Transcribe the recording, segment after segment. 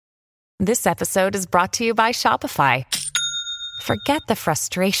This episode is brought to you by Shopify. Forget the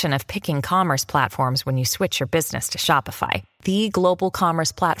frustration of picking commerce platforms when you switch your business to Shopify, the global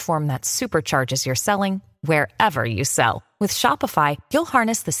commerce platform that supercharges your selling wherever you sell. With Shopify, you'll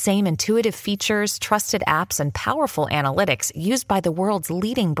harness the same intuitive features, trusted apps, and powerful analytics used by the world's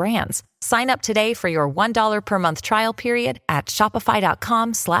leading brands. Sign up today for your $1 per month trial period at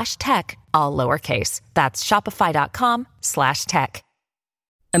shopify.com/tech, all lowercase. That's shopify.com/tech.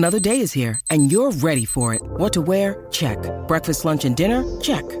 Another day is here, and you're ready for it. What to wear? Check. Breakfast, lunch, and dinner?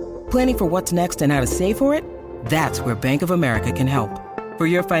 Check. Planning for what's next and how to save for it? That's where Bank of America can help. For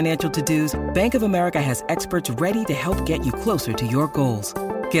your financial to-dos, Bank of America has experts ready to help get you closer to your goals.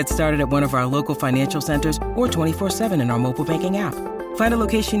 Get started at one of our local financial centers or 24/7 in our mobile banking app. Find a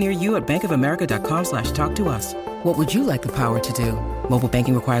location near you at bankofamerica.com/talktous. What would you like the power to do? Mobile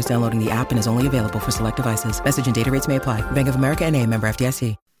banking requires downloading the app and is only available for select devices. Message and data rates may apply. Bank of America N.A., member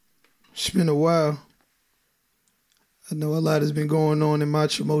FDIC. It's been a while. I know a lot has been going on in my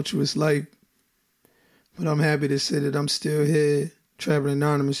tumultuous life, but I'm happy to say that I'm still here. Traveling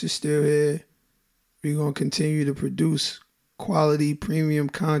Anonymous is still here. We're going to continue to produce quality premium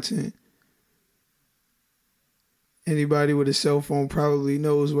content. Anybody with a cell phone probably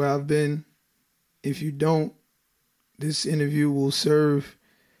knows where I've been. If you don't, this interview will serve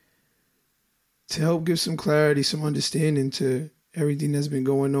to help give some clarity, some understanding to everything that's been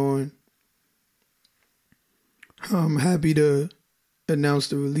going on. I'm happy to announce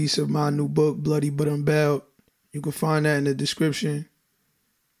the release of my new book, Bloody But Unbowed. You can find that in the description.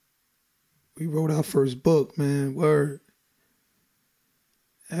 We wrote our first book, man. Word.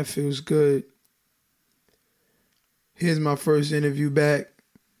 That feels good. Here's my first interview back,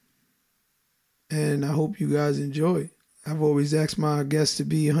 and I hope you guys enjoy. I've always asked my guests to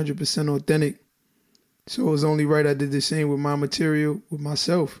be 100% authentic, so it was only right I did the same with my material, with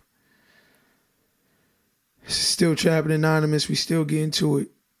myself. Still Trapping Anonymous. We still get into it.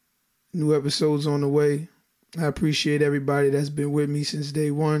 New episodes on the way. I appreciate everybody that's been with me since day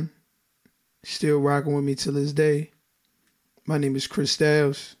one. Still rocking with me till this day. My name is Chris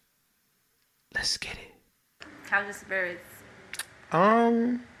Styles. Let's get it. How's your spirits?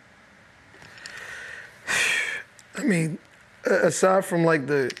 I mean, aside from like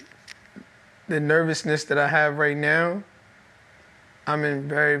the nervousness that I have right now, I'm in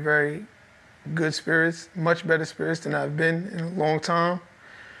very, very good spirits, much better spirits than I've been in a long time.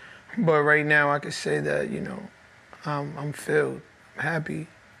 But right now I could say that, I'm filled, I'm happy,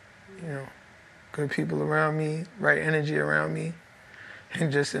 good people around me, right energy around me,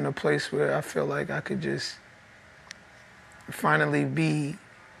 and just in a place where I feel like I could just finally be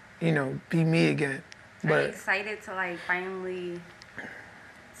me again. Are you excited to finally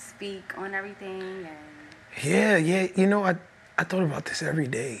speak on everything? Yeah. I thought about this every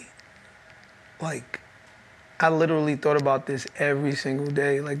day. I literally thought about this every single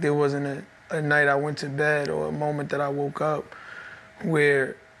day. There wasn't a night I went to bed or a moment that I woke up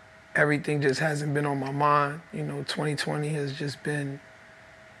where everything just hasn't been on my mind. 2020 has just been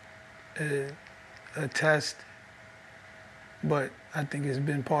a test, but I think it's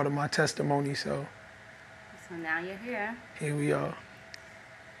been part of my testimony, so now you're here. Here we are.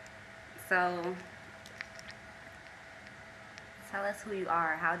 So tell us who you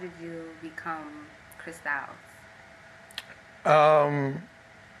are. How did you become Chris Styles? I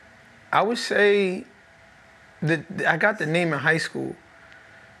would say that I got the name in high school.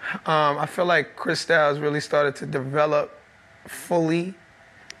 I feel like Chris Styles really started to develop fully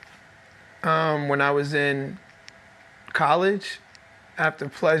when I was in college. After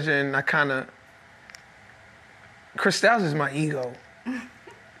Pleasure, and Chris Styles is my ego,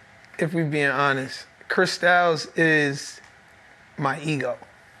 if we're being honest. Chris Styles is my ego.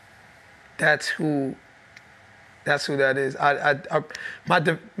 That's who that is.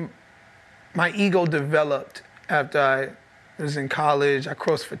 My ego developed after I was in college. I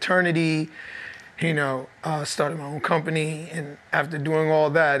crossed fraternity, started my own company, and after doing all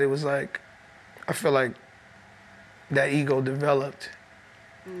that, it was I feel like that ego developed.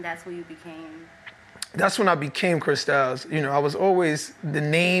 And that's who you became? That's when I became Chris Styles. I was always the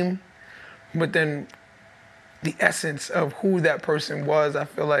name, but then the essence of who that person was, I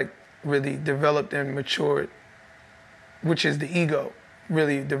feel like really developed and matured, which is the ego,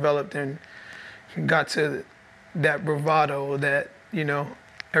 really developed and got to that bravado that,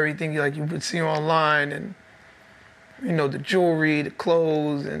 everything you would see online, and, the jewelry, the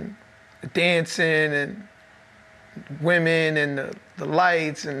clothes, and the dancing, and women, and the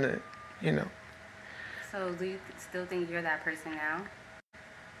lights, and the. So do you still think you're that person now?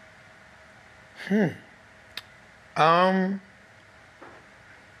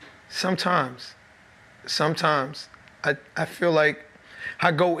 Sometimes I feel like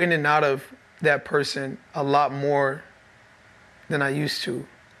I go in and out of that person a lot more than I used to.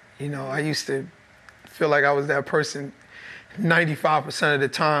 You know, I used to feel like I was that person 95% of the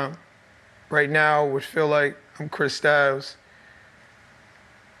time. Right now, I would feel like I'm Chris Styles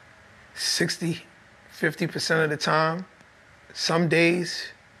 60, 50% of the time. Some days,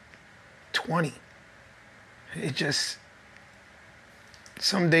 20. It just,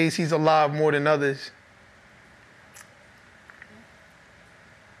 some days he's alive more than others.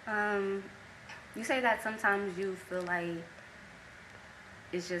 You say that sometimes you feel like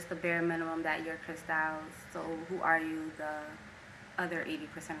it's just the bare minimum that you're Chris Styles. So who are you the other 80%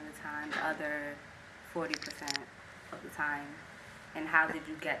 of the time, the other 40% of the time? And how did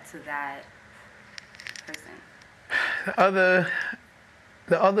you get to that person?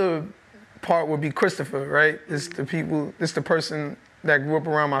 The other part would be Christopher, right? It's the people, it's the person that grew up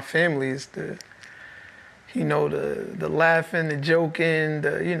around my family. It's the, you know, the laughing, the joking,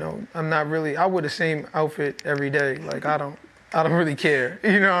 you know, I wear the same outfit every day. Like, I don't really care.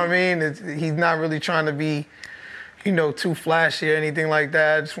 You know what I mean? He's not really trying to be, you know, too flashy or anything like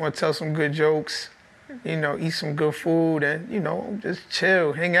that. I just want to tell some good jokes, you know, eat some good food and, you know, just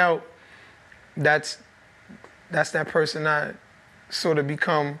chill, hang out. That's that person I sort of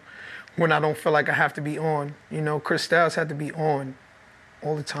become when I don't feel like I have to be on. You know, Chris Styles had to be on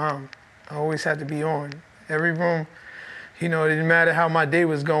all the time. I always had to be on. Every room, you know, it didn't matter how my day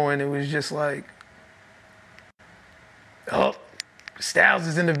was going. It was just like, oh, Styles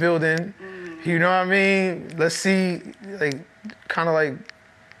is in the building. You know what I mean? Let's see, like, kind of like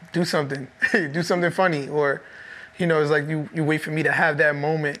do something, do something funny. Or, you know, it's like you wait for me to have that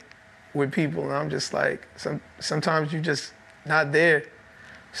moment with people. And I'm just like, sometimes you just not there.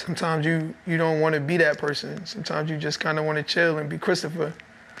 Sometimes you don't want to be that person. Sometimes you just kind of want to chill and be Christopher.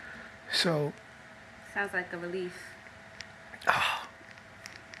 So. Sounds like a relief. Oh,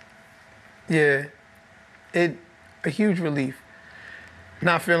 yeah, a huge relief.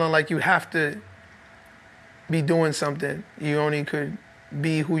 Not feeling like you have to be doing something. You only could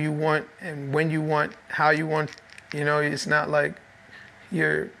be who you want and when you want, how you want. You know, it's not like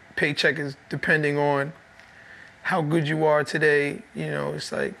your paycheck is depending on how good you are today. You know,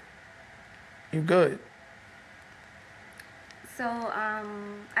 it's like you're good. So,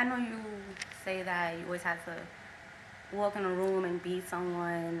 I know you say that you always have to walk in a room and be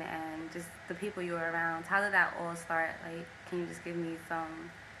someone and just the people you were around. How did that all start? Like, can you just give me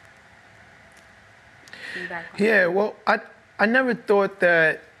some feedback? Yeah, well, I never thought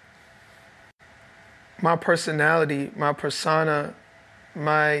that my personality, my persona,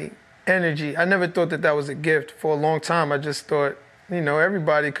 my energy, I never thought that was a gift. For a long time, I just thought, you know,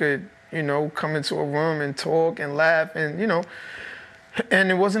 everybody could, you know, come into a room and talk and laugh and, you know.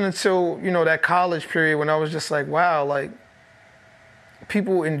 And it wasn't until, you know, that college period when I was just like, wow, like,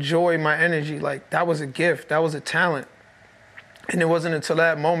 people enjoy my energy. Like, that was a gift. That was a talent. And it wasn't until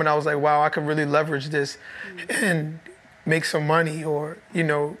that moment I was like, wow, I could really leverage this and make some money or, you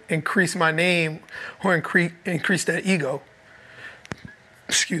know, increase my name or increase that ego.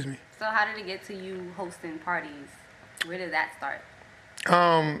 Excuse me. So how did it get to you hosting parties? Where did that start?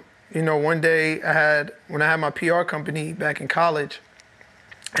 You know, one day when I had my PR company back in college,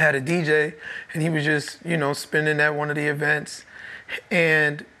 I had a DJ and he was just, you know, spinning at one of the events.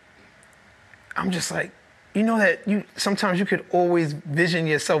 And I'm just like, you know that sometimes you could always vision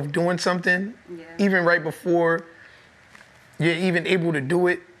yourself doing something, even right before you're even able to do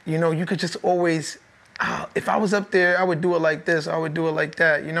it. You know, you could just always, if I was up there, I would do it like this, I would do it like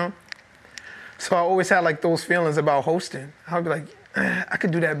that, you know? So I always had like those feelings about hosting. I would be like, I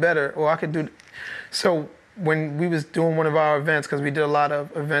could do that better, or I could do. So when we was doing one of our events, because we did a lot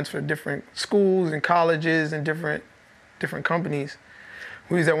of events for different schools and colleges and different companies,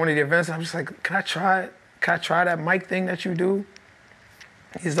 we was at one of the events and I was just like, can I try it? Can I try that mic thing that you do?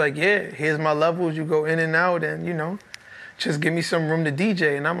 He's like, yeah, here's my levels. You go in and out and, you know, just give me some room to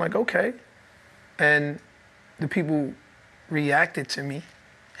DJ. And I'm like, okay. And the people reacted to me.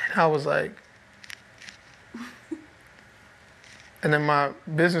 And I was like, and then my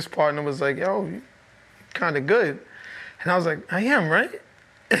business partner was like, yo, you kind of good. And I was like, I am, right?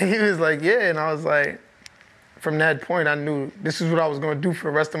 And he was like, yeah. And I was like, from that point, I knew this is what I was going to do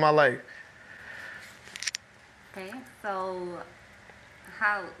for the rest of my life. Okay, so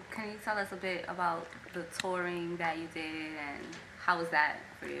can you tell us a bit about the touring that you did and how was that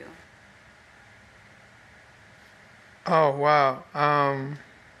for you? Oh, wow.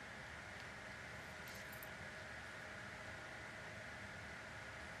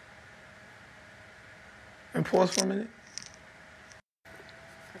 And pause for a minute.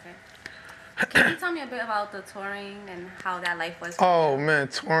 Okay. Can you tell me a bit about the touring and how that life was for Oh you? man,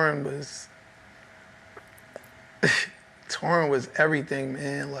 touring was everything,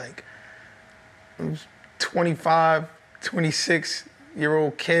 man. Like, I was 25,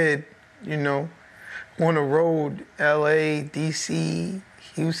 26-year-old kid, you know, on the road, LA, DC,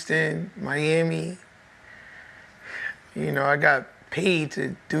 Houston, Miami. You know, I got paid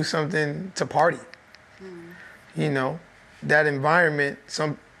to do something to party. You know, that environment,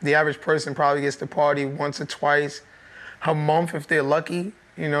 the average person probably gets to party once or twice a month if they're lucky.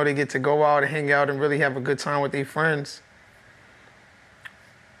 You know, they get to go out and hang out and really have a good time with their friends.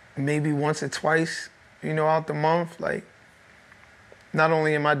 Maybe once or twice, you know, out the month. Like, not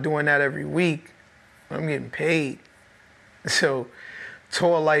only am I doing that every week, I'm getting paid. So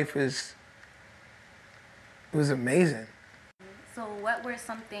tour life was amazing. So what were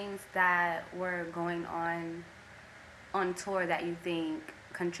some things that were going on tour that you think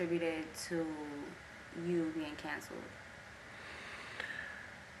contributed to you being canceled?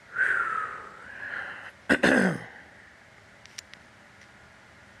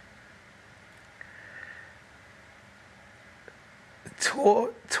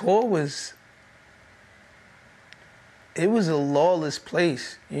 Tour was, it was a lawless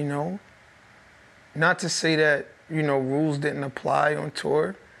place, you know? Not to say that, you know, rules didn't apply on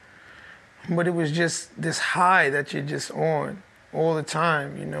tour, but it was just this high that you're just on all the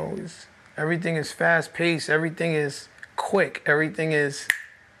time, you know? Everything is fast paced, everything is quick, everything is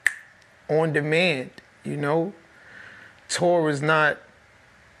on demand, you know? Tour was not,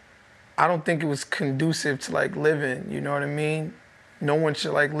 I don't think it was conducive to like living, you know what I mean? No one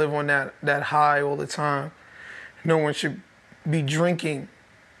should like live on that high all the time. No one should be drinking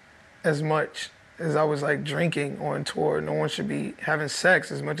as much as I was like drinking on tour. No one should be having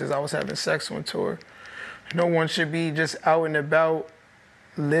sex as much as I was having sex on tour. No one should be just out and about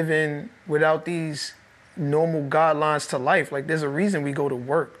living without these normal guidelines to life. Like, there's a reason we go to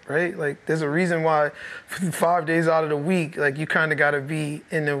work, right? Like, there's a reason why 5 days out of the week, like, you kind of got to be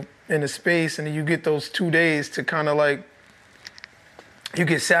in the space, and then you get those 2 days to kind of like, you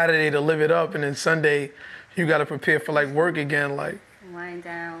get Saturday to live it up, and then Sunday you got to prepare for like work again. Like, Wind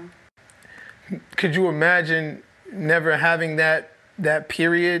down. could you imagine never having that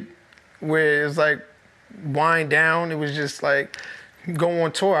period where it's like wind down? It was just like go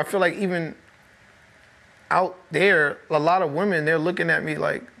on tour. I feel like even out there, a lot of women, they're looking at me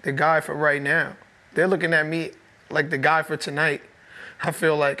like the guy for right now. They're looking at me like the guy for tonight. I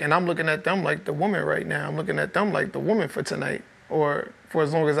feel like, and I'm looking at them like the woman right now. I'm looking at them like the woman for tonight, or for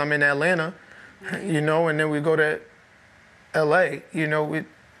as long as I'm in Atlanta, you know, and then we go to LA, you know, we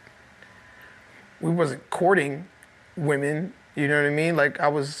wasn't courting women, you know what I mean? Like, I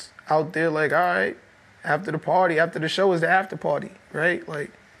was out there like, all right, after the party, after the show is the after party, right?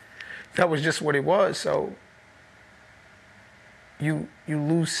 Like, that was just what it was. So you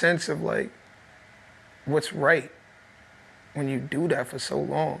lose sense of like what's right when you do that for so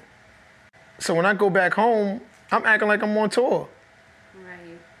long. So when I go back home, I'm acting like I'm on tour.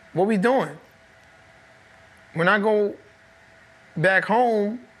 Right. What we doing? When I go back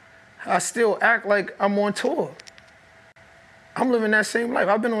home, I still act like I'm on tour. I'm living that same life.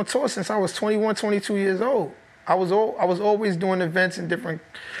 I've been on tour since I was 21, 22 years old. I was always doing events in different,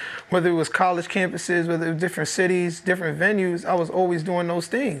 whether it was college campuses, whether it was different cities, different venues, I was always doing those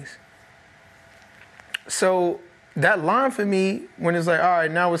things. So that line for me, when it's like, all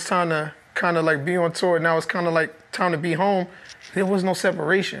right, now it's time to kind of like be on tour, now it's kind of like time to be home, there was no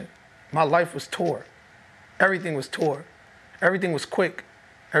separation. My life was tour. Everything was tour. Everything was quick.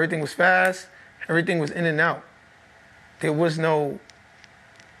 Everything was fast. Everything was in and out. There was no...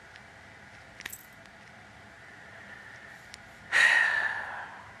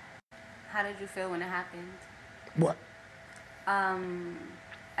 How did you feel when it happened? What?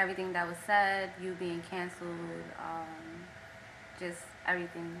 Everything that was said, you being canceled, just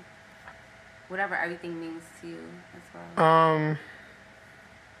everything, whatever everything means to you as well.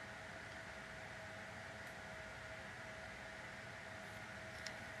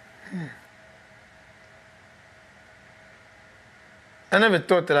 I never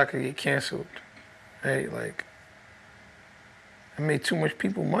thought that I could get canceled, right? Like, I made too much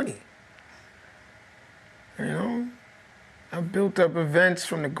people money, you know? I built up events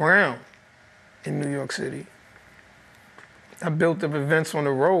from the ground in New York City. I built up events on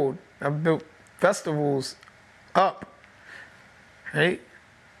the road. I built festivals up, right?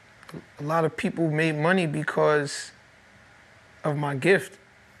 A lot of people made money because of my gift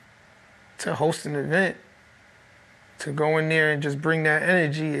to host an event, to go in there and just bring that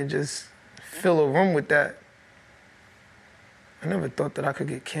energy and just fill a room with that. I never thought that I could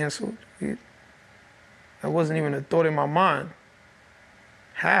get canceled. That wasn't even a thought in my mind.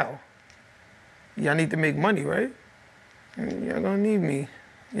 How? Y'all need to make money, right? Y'all gonna need me.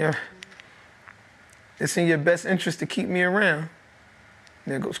 Yeah. It's in your best interest to keep me around.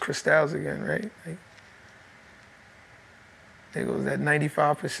 There goes Chris Styles again, right? Like, there goes that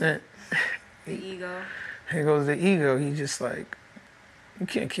 95%. The ego. Here goes the ego. He just like, you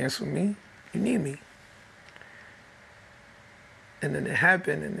can't cancel me. You need me. And then it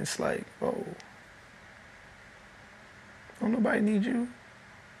happened, and it's like, oh, don't nobody need you.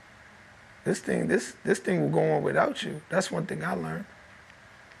 This thing will go on without you. That's one thing I learned.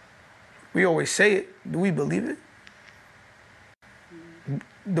 We always say it. Do we believe it?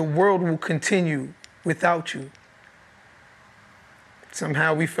 The world will continue without you.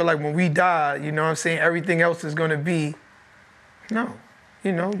 Somehow we feel like when we die, you know what I'm saying, everything else is going to be, no.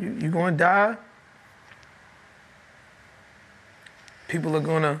 You know, you're going to die. People are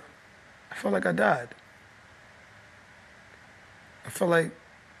going to, I felt like I died. I felt like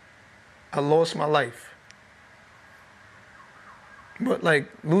I lost my life. But like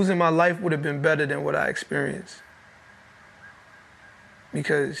losing my life would have been better than what I experienced.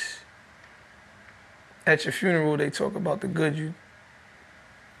 Because at your funeral, they talk about the good you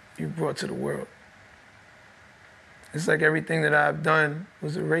brought to the world. It's like everything that I've done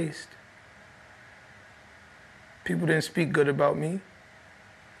was erased. People didn't speak good about me.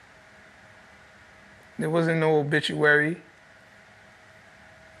 There wasn't no obituary.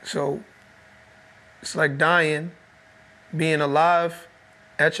 So it's like dying, being alive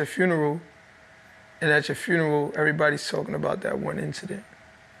at your funeral, and at your funeral, everybody's talking about that one incident.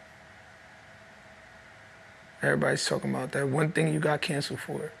 Everybody's talking about that one thing you got canceled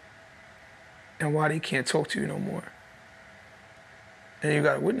for and why they can't talk to you no more. And you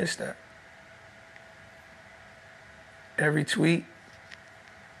got to witness that. Every tweet,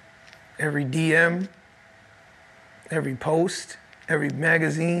 every DM, every post, every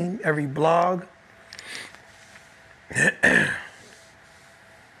magazine, every blog.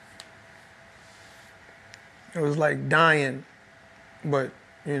 It was like dying, but,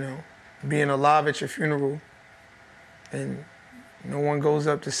 you know, being alive at your funeral, and no one goes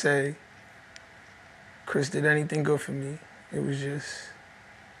up to say, Chris did anything good for me. It was just,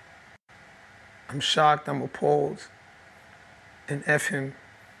 I'm shocked, I'm appalled, and F him.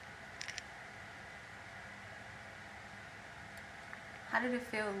 How did it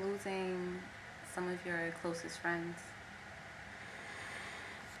feel losing some of your closest friends?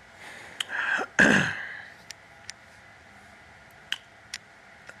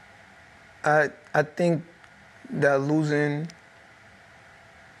 I think that losing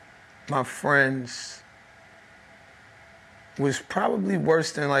my friends was probably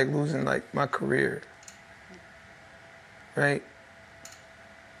worse than like losing like my career, right?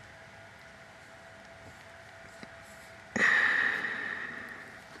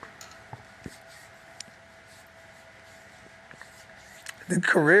 The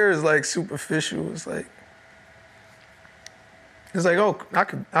career is like superficial. It's like, oh, I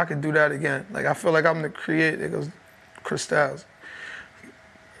could do that again. Like I feel like I'm the creator. It goes Chris Styles.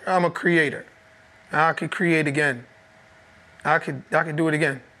 I'm a creator. I could create again. I could do it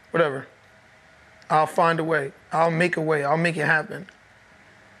again. Whatever. I'll find a way. I'll make a way. I'll make it happen.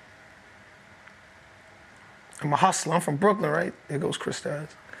 I'm a hustler. I'm from Brooklyn, right? There goes Chris Styles.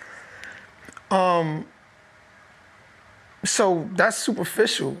 So that's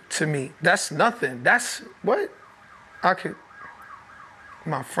superficial to me. That's nothing. That's what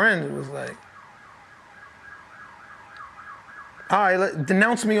my friend was like, all right,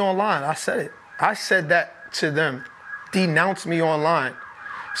 denounce me online. I said it. I said that to them. Denounce me online.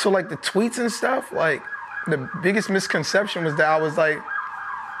 So like the tweets and stuff, like the biggest misconception was that I was like,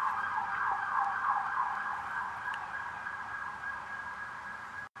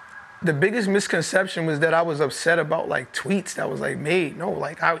 the biggest misconception was that I was upset about like tweets that was like made. No,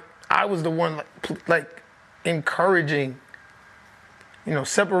 like I was the one like encouraging, you know,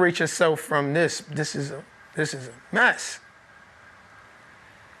 separate yourself from this. This is a mess.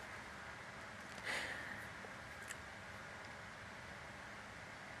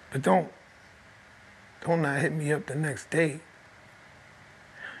 But don't not hit me up the next day.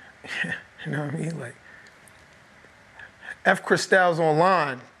 You know what I mean? Like, F Chris Styles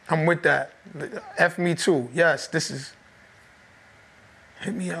online. I'm with that. F me too. Yes, this is.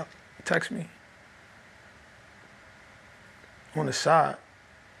 Hit me up. Text me. On the side.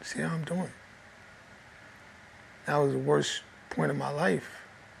 See how I'm doing. That was the worst point of my life.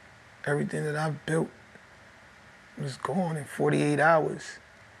 Everything that I've built was gone in 48 hours.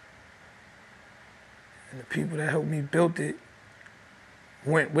 And the people that helped me build it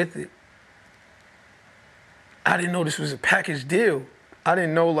went with it. I didn't know this was a package deal. I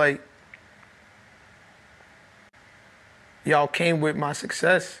didn't know, like, y'all came with my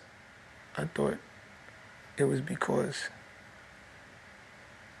success. I thought it was because.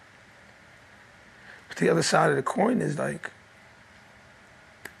 But the other side of the coin is like,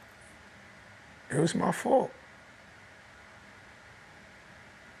 it was my fault.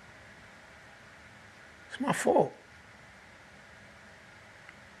 It's my fault.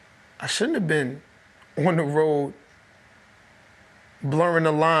 I shouldn't have been on the road blurring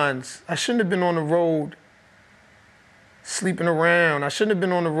the lines. I shouldn't have been on the road sleeping around. I shouldn't have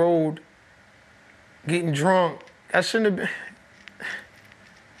been on the road getting drunk. I shouldn't have been.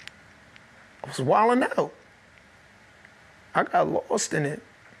 I was wilding out. I got lost in it.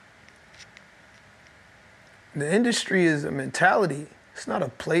 The industry is a mentality. It's not a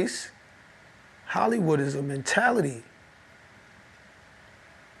place. Hollywood is a mentality.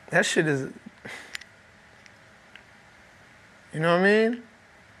 That shit is, you know what I mean?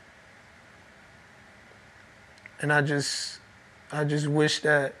 And I just wish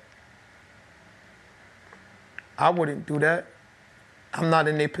that I wouldn't do that. I'm not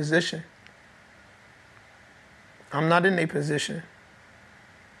in their position. I'm not in their position.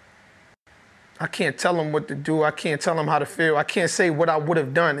 I can't tell them what to do. I can't tell them how to feel. I can't say what I would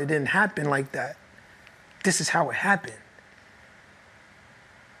have done. It didn't happen like that. This is how it happened.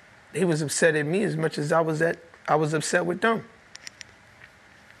 They was upset at me as much as I was upset with them.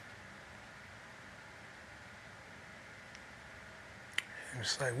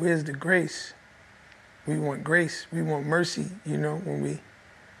 It's like, where's the grace? We want grace. We want mercy, you know, when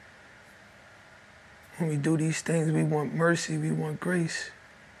we do these things, we want mercy, we want grace.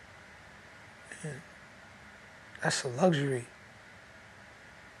 And that's a luxury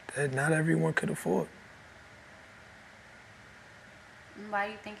that not everyone could afford. Why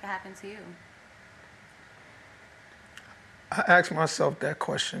do you think it happened to you? I ask myself that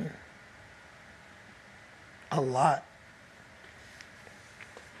question a lot.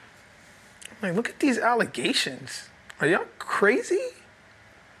 I'm like, look at these allegations. Are y'all crazy?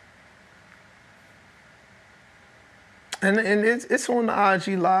 And it's on the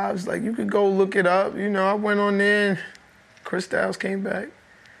IG Lives. Like, you could go look it up. You know, I went on there and Chris Styles came back.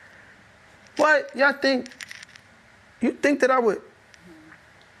 What? Y'all think? You think that I would?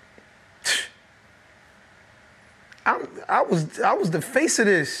 I was the face of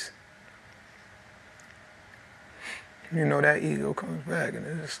this. You know, that ego comes back and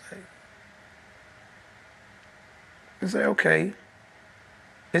it's like, okay,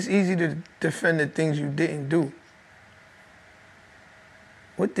 it's easy to defend the things you didn't do.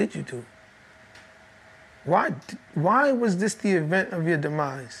 What did you do? Why was this the event of your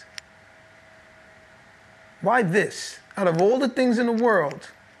demise? Why this? Out of all the things in the world,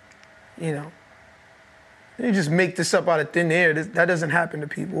 you know, you just make this up out of thin air. That doesn't happen to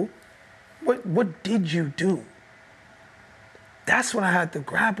people. What did you do? That's what I had to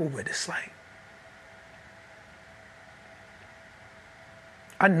grapple with. It's like,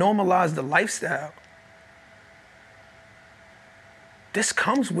 I normalized the lifestyle. This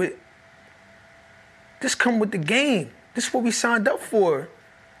comes with the game. This is what we signed up for.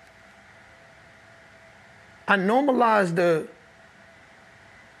 I normalized the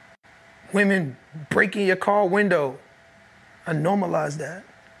women breaking your car window. I normalized that.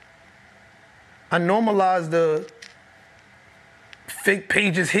 I normalized the fake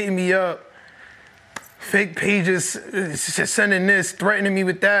pages hitting me up. Fake pages sending this, threatening me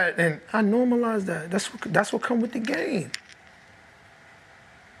with that. And I normalized that. That's what comes with the game.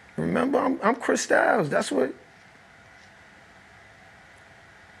 Remember, I'm Chris Styles. That's what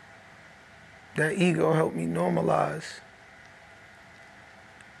that ego helped me normalize.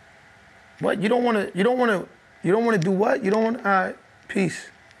 What? You don't want to do what? You don't want to, all right, peace.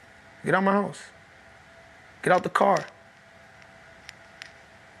 Get out my house. Get out the car.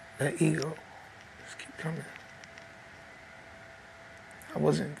 That ego just keep coming. I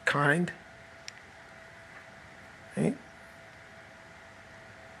wasn't kind. Right?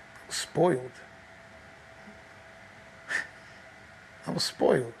 I was spoiled. I was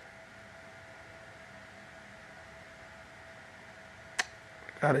spoiled.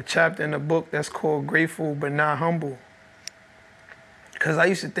 Got a chapter in the book that's called Grateful But Not Humble. Because I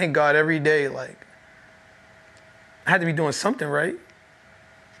used to thank God every day, like, I had to be doing something right.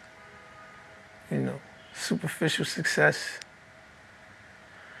 You know, superficial success.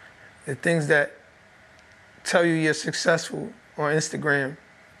 The things that tell you you're successful on Instagram.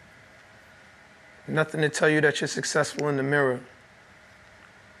 Nothing to tell you that you're successful in the mirror.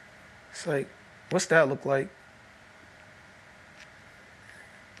 It's like, what's that look like?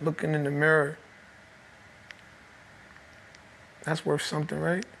 looking in the mirror. That's worth something,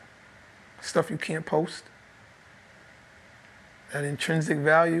 right? Stuff you can't post. That intrinsic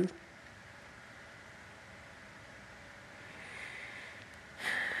value.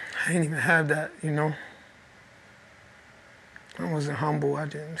 I didn't even have that, you know. I wasn't humble, I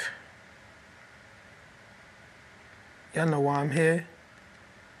didn't. Y'all know why I'm here.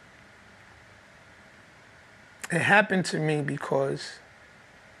 It happened to me because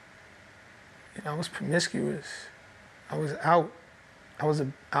I was promiscuous. I was out.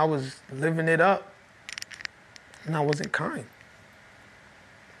 I was living it up, and I wasn't kind.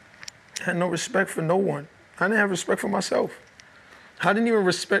 I had no respect for no one. I didn't have respect for myself. I didn't even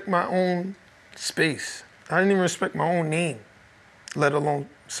respect my own space. I didn't even respect my own name, let alone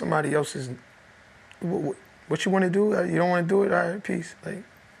somebody else's. What you want to do? You don't want to do it? All right, peace. Like,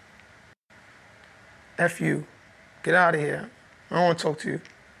 F you. Get out of here. I don't want to talk to you.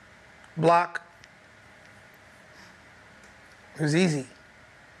 Block. It was easy.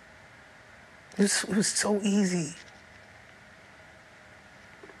 It was so easy.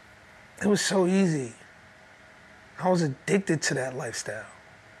 It was so easy. I was addicted to that lifestyle.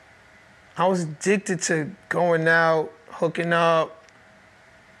 I was addicted to going out, hooking up,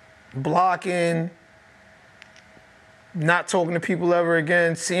 blocking, not talking to people ever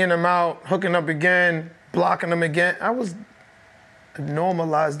again, seeing them out, hooking up again, blocking them again. I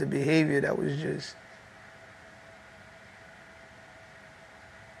normalized the behavior that was just.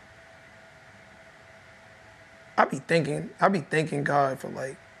 I be thanking God for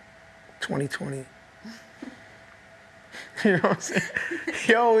like 2020. You know what I'm saying?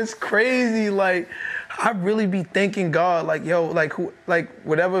 Yo, it's crazy. Like, I really be thanking God. Like, yo, like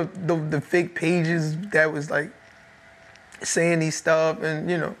whatever the fake pages that was like saying these stuff, and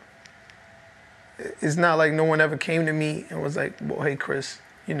you know, it's not like no one ever came to me and was like, well, hey, Chris,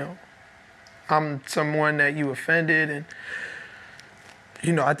 you know, I'm someone that you offended, and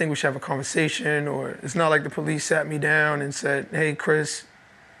you know, I think we should have a conversation. Or it's not like the police sat me down and said, hey, Chris,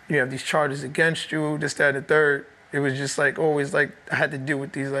 you have these charges against you, this, that, and the third. It was just like always like I had to deal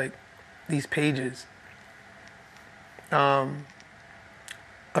with these pages. A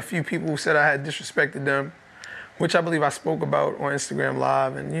few people said I had disrespected them, which I believe I spoke about on Instagram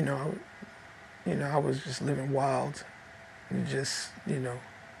Live, and you know, I was just living wild, and just, you know,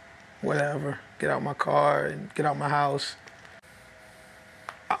 whatever. Get out my car and get out my house.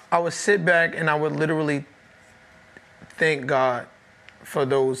 I would sit back and I would literally thank God for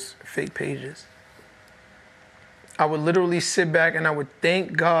those fake pages. I would literally sit back and I would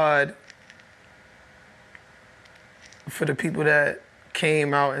thank God for the people that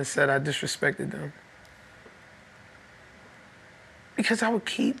came out and said I disrespected them. Because I would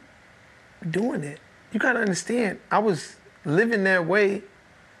keep doing it. You gotta understand, I was living that way,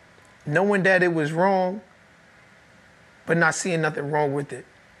 knowing that it was wrong, but not seeing nothing wrong with it.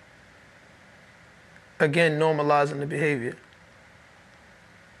 Again, normalizing the behavior.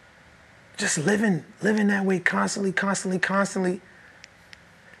 Just living that way constantly. That's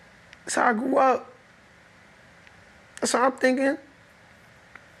how I grew up. That's how I'm thinking.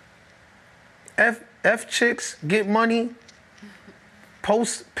 F chicks, get money,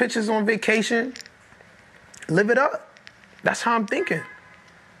 post pictures on vacation, live it up. That's how I'm thinking.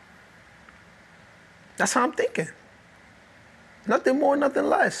 That's how I'm thinking. Nothing more, nothing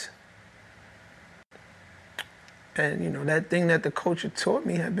less. And, you know, that thing that the culture taught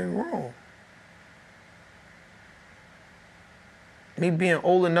me had been wrong. Me being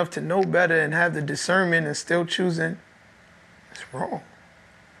old enough to know better and have the discernment and still choosing, it's wrong.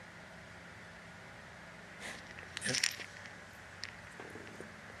 Yeah.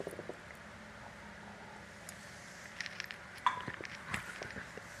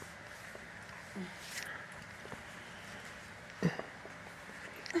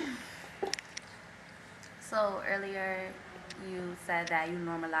 So earlier you said that you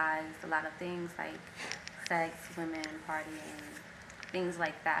normalized a lot of things like sex, women, partying, things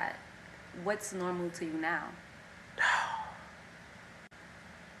like that. What's normal to you now?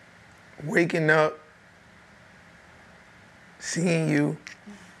 Waking up, seeing you,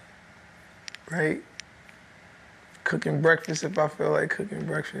 right? Cooking breakfast if I feel like cooking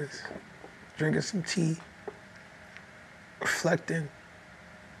breakfast, drinking some tea, reflecting,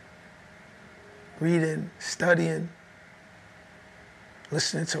 reading, studying,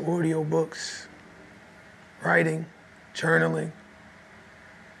 listening to audiobooks, writing, journaling,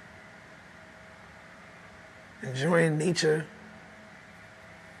 enjoying nature,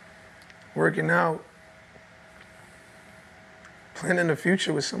 working out, planning the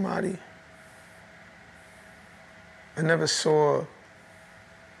future with somebody. I never saw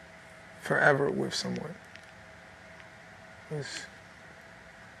forever with someone. It's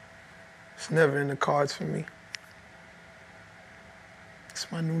never in the cards for me. It's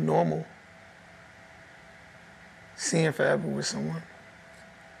my new normal. Seeing forever with someone.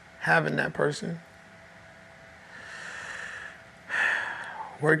 Having that person.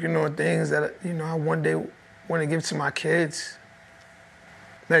 Working on things that, you know, I one day want to give to my kids.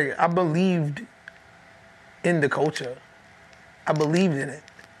 Like, I believed in the culture. I believed in it.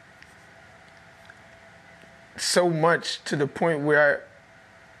 So much to the point where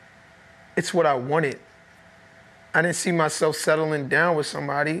it's what I wanted. I didn't see myself settling down with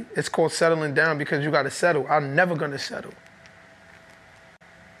somebody. It's called settling down because you got to settle. I'm never going to settle.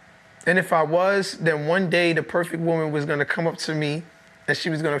 And if I was, then one day the perfect woman was going to come up to me and she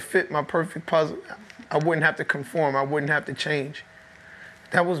was going to fit my perfect puzzle. I wouldn't have to conform. I wouldn't have to change.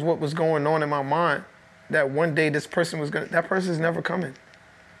 That was what was going on in my mind. That one day this person was going to, that person's never coming.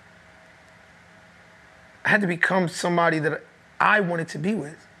 I had to become somebody that I wanted to be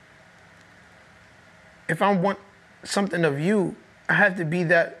with. If I want something of you, I have to be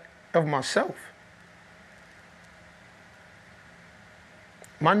that of myself.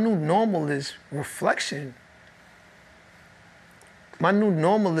 My new normal is reflection. My new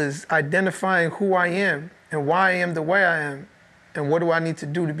normal is identifying who I am and why I am the way I am and what do I need to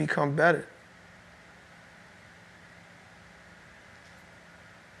do to become better.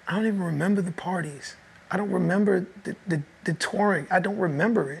 I don't even remember the parties. I don't remember the touring. I don't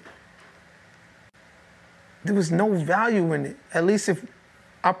remember it. There was no value in it. At least if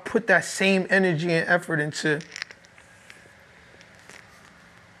I put that same energy and effort into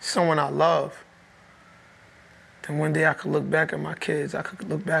someone I love, then one day I could look back at my kids, I could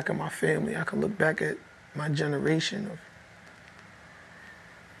look back at my family, I could look back at my generation of,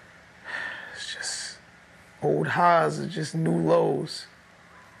 it's just old highs, it's just new lows.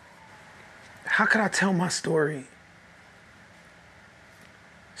 How could I tell my story?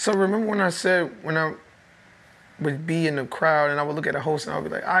 So remember when I said, when I would be in the crowd and I would look at a host and I would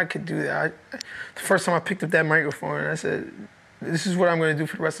be like, I could do that. The first time I picked up that microphone, I said, this is what I'm going to do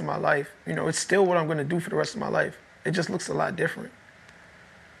for the rest of my life. You know, it's still what I'm going to do for the rest of my life. It just looks a lot different.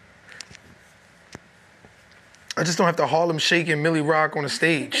 I just don't have to Harlem Shake and Millie Rock on a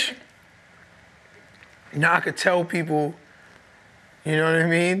stage. Now I could tell people, you know what I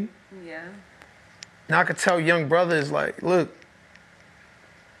mean? Yeah. Now I could tell young brothers, like, look,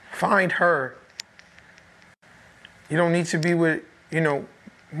 find her. You don't need to be with, you know,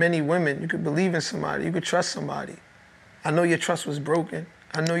 many women. You could believe in somebody. You could trust somebody. I know your trust was broken.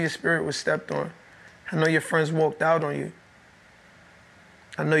 I know your spirit was stepped on. I know your friends walked out on you.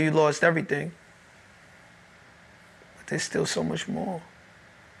 I know you lost everything. But there's still so much more.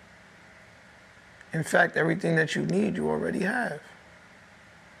 In fact, everything that you need, you already have.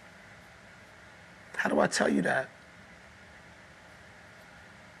 How do I tell you that?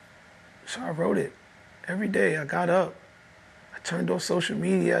 So I wrote it. Every day I got up. I turned off social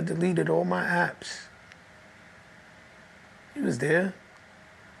media. I deleted all my apps. He was there.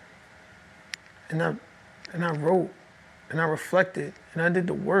 And I wrote, and I reflected, and I did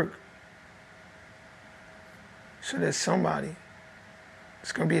the work. So there's somebody.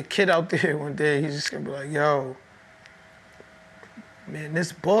 There's gonna be a kid out there one day, he's just gonna be like, yo, man,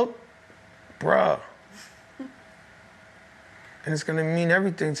 this book, bruh. And it's gonna mean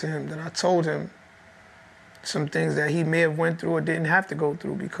everything to him that I told him some things that he may have went through or didn't have to go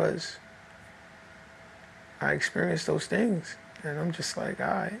through because I experienced those things. And I'm just like, all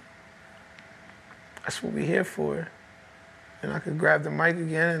right, that's what we're here for. And I could grab the mic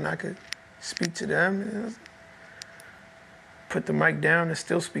again and I could speak to them and put the mic down and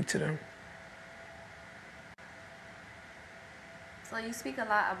still speak to them. So you speak a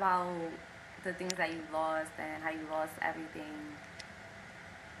lot about the things that you lost and how you lost everything.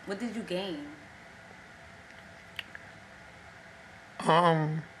 What did you gain?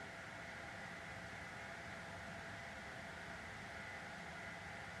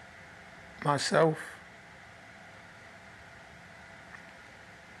 Myself.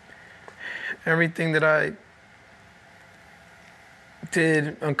 Everything that I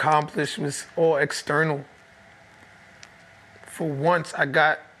did, accomplished was all external. For once, I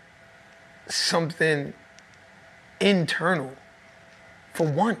got something internal. For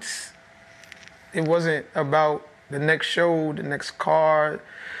once. It wasn't about the next show, the next car,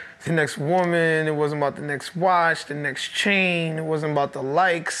 the next woman. It wasn't about the next watch, the next chain. It wasn't about the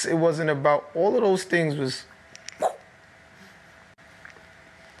likes. It wasn't about, all of those things was,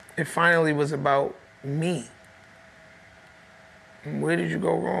 it finally was about me. And where did you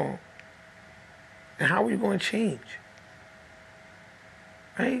go wrong? And how are you going to change?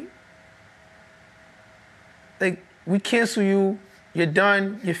 Right? like, we cancel you, you're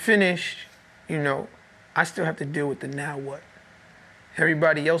done, you're finished, I still have to deal with the now what.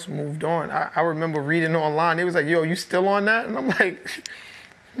 Everybody else moved on. I remember reading online, it was like, yo, you still on that? And I'm like,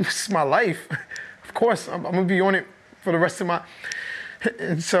 this is my life. Of course, I'm gonna be on it for the rest of my,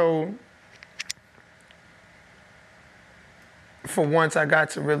 and so, for once I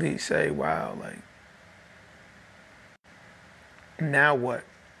got to really say, wow, like, now what?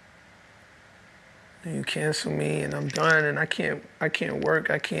 You cancel me and I'm done and I can't work,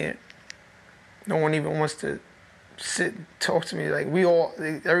 no one even wants to sit and talk to me. Like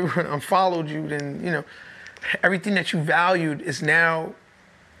everyone unfollowed you, then, everything that you valued is now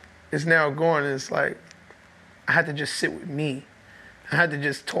gone. And it's like, I had to just sit with me. I had to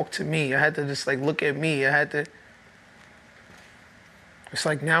just talk to me. I had to just look at me. It's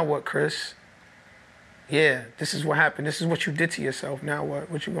like, now what, Chris? Yeah, this is what happened. This is what you did to yourself. Now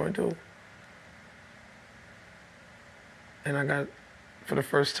what? What you gonna do? And I got, for the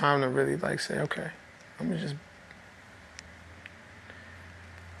first time, to really say, okay, I'm gonna just.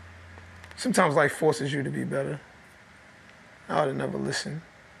 Sometimes life forces you to be better. I would have never listened.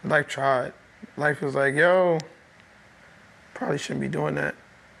 Life tried. Life was like, yo, probably shouldn't be doing that.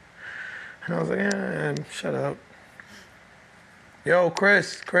 And I was like, yeah, shut up. Yo,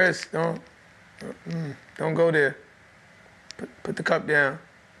 Chris, don't go there. Put the cup down.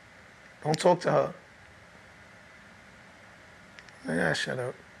 Don't talk to her. Yeah, shut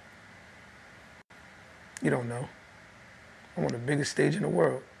up. You don't know. I'm on the biggest stage in the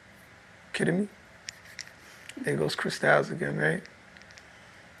world. Kidding me? There goes Chris Styles again, right?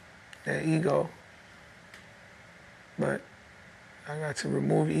 That ego. But I got to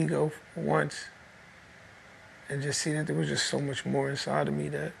remove ego for once and just see that there was just so much more inside of me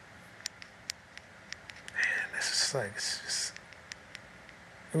that, man,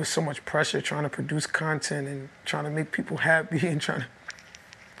 it was so much pressure trying to produce content and trying to make people happy and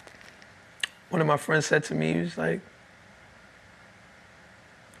one of my friends said to me, he was like,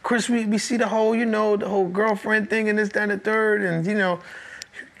 Chris, we see the whole, the whole girlfriend thing and this, that, and the third, and, you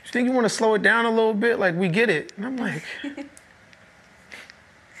think you want to slow it down a little bit? Like, we get it. And I'm like,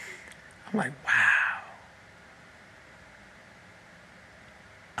 wow.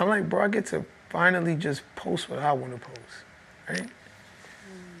 I'm like, bro, I get to finally just post what I want to post, right?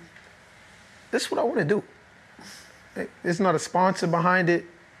 This is what I want to do. There's not a sponsor behind it.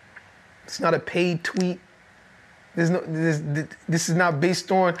 It's not a paid tweet. This is not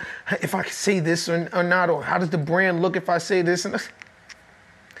based on if I can say this or not, or how does the brand look if I say this. And if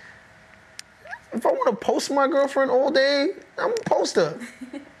I want to post my girlfriend all day, I'm going to post her,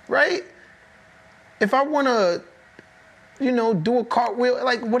 right? If I want to, do a cartwheel,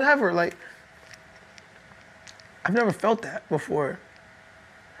 whatever, I've never felt that before.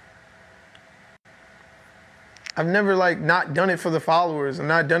 I've never not done it for the followers, or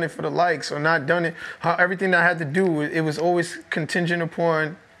not done it for the likes, or not done it, everything that I had to do, it was always contingent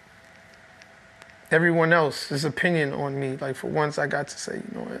upon everyone else's opinion on me. For once I got to say, you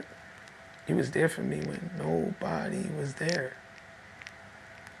know what? He was there for me when nobody was there.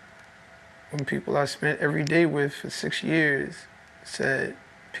 When people I spent every day with for 6 years said,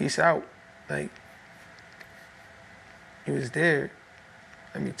 peace out, he was there.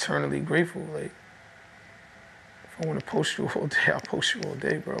 I'm eternally grateful. If I want to post you all day, I'll post you all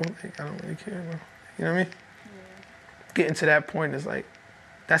day, bro. I don't really care, bro. You know what I mean? Yeah. Getting to that point is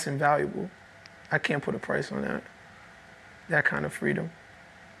that's invaluable. I can't put a price on that. That kind of freedom.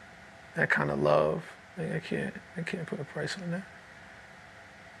 That kind of love. I can't put a price on that.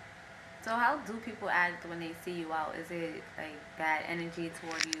 So how do people act when they see you out? Is it bad energy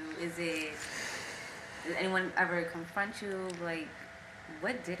toward you? Does anyone ever confront you?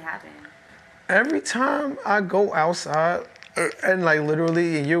 What did happen? Every time I go outside, and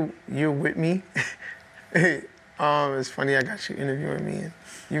literally, and you're with me, it's funny, I got you interviewing me,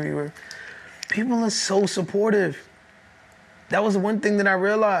 and you were, people are so supportive. That was the one thing that I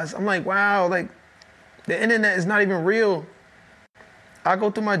realized. I'm like, wow, the internet is not even real. I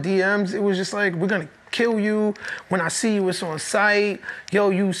go through my DMs, it was just we're gonna kill you. When I see you, it's on site. Yo,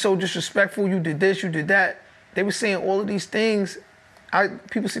 you so disrespectful, you did this, you did that. They were saying all of these things.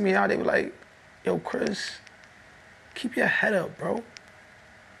 People see me out, they were like, yo, Chris, keep your head up, bro.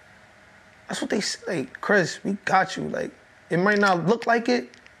 That's what they say. Chris, we got you. It might not look like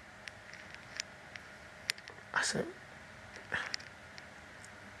it. I said,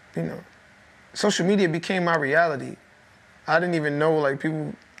 social media became my reality. I didn't even know,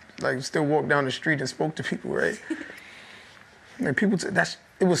 people, still walk down the street and spoke to people, right? People,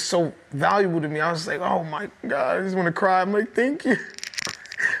 it was so valuable to me. I was like, oh my God, I just want to cry. I'm like, thank you.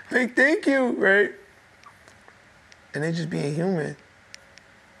 Thank you, right? and they just being human.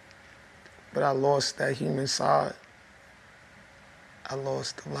 But I lost that human side. I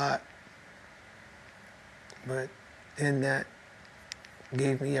lost a lot. But in that,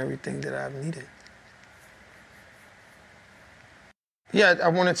 gave me everything that I've needed. Yeah, I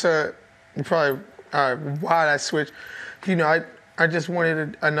wanted to, probably, why I switched, you know, I just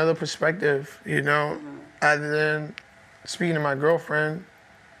wanted another perspective, you know, other than speaking to my girlfriend.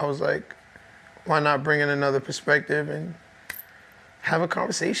 I was like, why not bring in another perspective and have a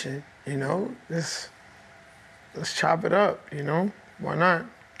conversation, you know? Let's chop it up, you know? Why not?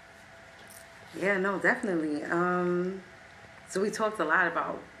 Yeah, no, definitely. So we talked a lot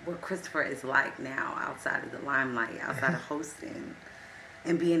about what Christopher is like now outside of the limelight, outside of hosting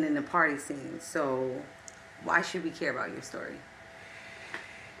and being in the party scene. So why should we care about your story?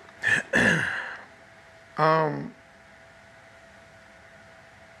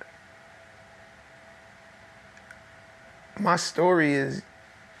 My story is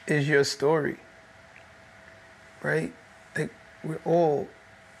your story, right? Like,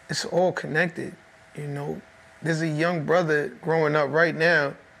 it's all connected, you know? There's a young brother growing up right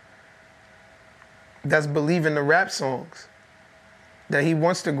now that's believing the rap songs, that he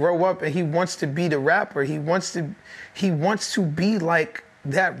wants to grow up and he wants to be the rapper. He wants to be like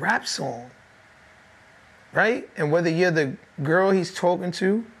that rap song, right? And whether you're the girl he's talking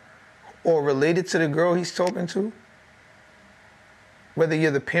to or related to the girl he's talking to, whether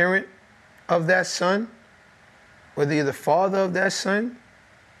you're the parent of that son, whether you're the father of that son,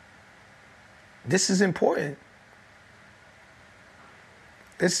 this is important.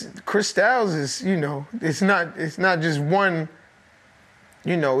 Chris Styles is, you know, it's not just one,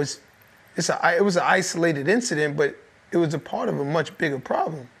 you know, it was an isolated incident, but it was a part of a much bigger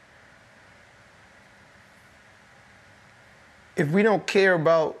problem. If we don't care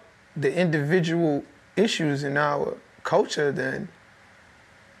about the individual issues in our culture, then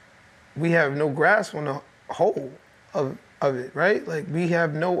we have no grasp on the whole of it, right? Like, we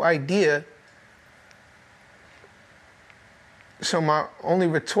have no idea. So my only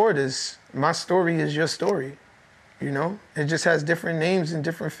retort is, my story is your story, you know? It just has different names and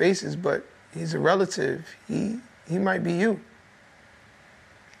different faces, but he's a relative. He might be you.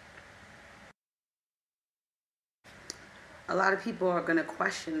 A lot of people are going to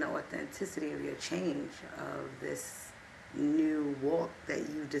question the authenticity of your change, of this new walk that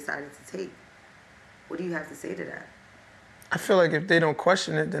you decided to take. What do you have to say to that? I feel like if they don't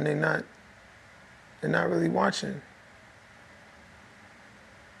question it, then they're not really watching.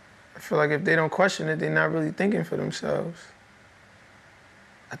 I feel like if they don't question it, they're not really thinking for themselves.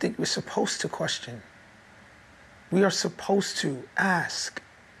 I think we're supposed to question. We are supposed to ask.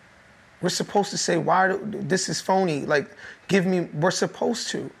 We're supposed to say, why this is phony? Like, we're supposed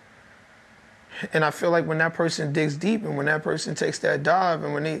to. And I feel like when that person digs deep and when that person takes that dive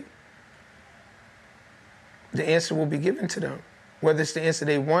and when the answer will be given to them. Whether it's the answer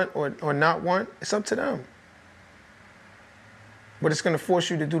they want or not want, it's up to them. But it's going to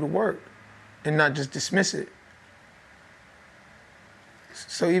force you to do the work and not just dismiss it.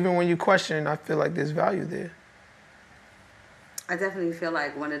 So even when you question, I feel like there's value there. I definitely feel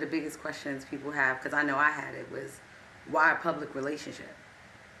like one of the biggest questions people have, because I know I had it, was why a public relationship?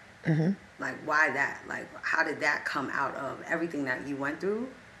 Mm-hmm. Like, why that? Like, how did that come out of everything that you went through?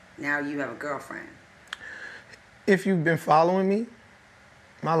 Now you have a girlfriend. If you've been following me,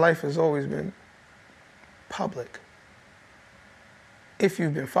 my life has always been public. If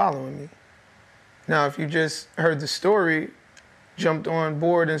you've been following me. Now, if you just heard the story, jumped on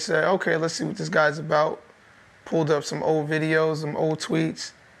board and said, okay, let's see what this guy's about, pulled up some old videos, some old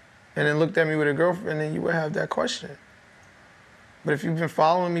tweets, and then looked at me with a girlfriend, then you would have that question. But if you've been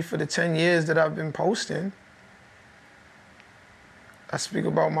following me for the 10 years that I've been posting, I speak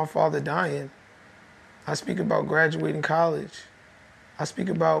about my father dying. I speak about graduating college. I speak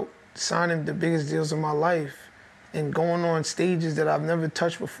about signing the biggest deals of my life and going on stages that I've never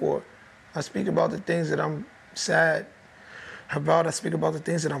touched before. I speak about the things that I'm sad about. I speak about the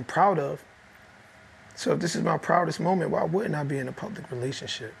things that I'm proud of. So if this is my proudest moment, why wouldn't I be in a public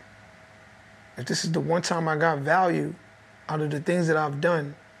relationship? If this is the one time I got value out of the things that I've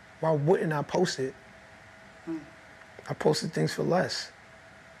done, why wouldn't I post it? I posted things for less.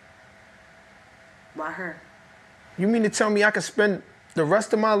 Why her? You mean to tell me I could spend the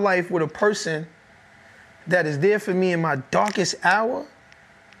rest of my life with a person that is there for me in my darkest hour?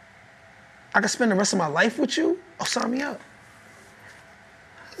 I could spend the rest of my life with you? Oh, sign me up.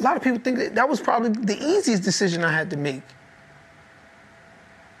 A lot of people think that was probably the easiest decision I had to make.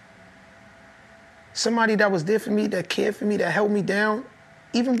 Somebody that was there for me, that cared for me, that held me down,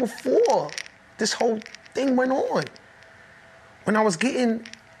 even before this whole thing went on. When I was getting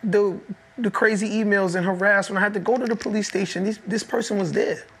the crazy emails and harassed, when I had to go to the police station, this person was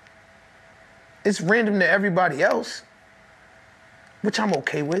there. It's random to everybody else, which I'm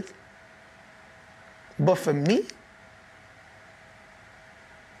okay with. But for me,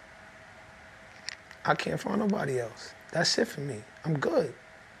 I can't find nobody else. That's it for me. I'm good.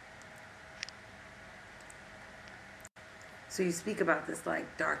 So you speak about this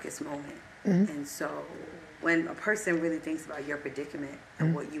like darkest moment. Mm-hmm. And so when a person really thinks about your predicament and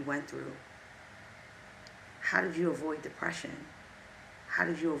mm-hmm. what you went through, how did you avoid depression? How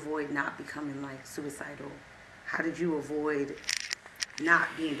did you avoid not becoming like suicidal? How did you avoid not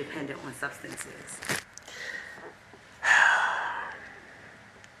being dependent on substances?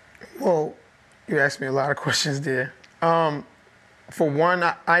 Well, you asked me a lot of questions there. For one,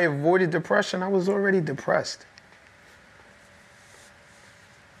 I avoided depression. I was already depressed.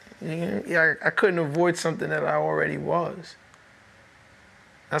 Yeah, I couldn't avoid something that I already was.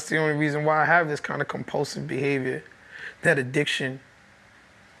 That's the only reason why I have this kind of compulsive behavior, that addiction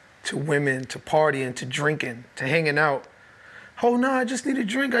to women, to partying, to drinking, to hanging out. Oh no, I just need to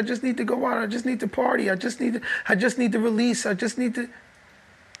drink. I just need to go out. I just need to party. I just need to release. I just need to.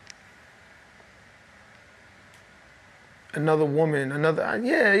 Another woman,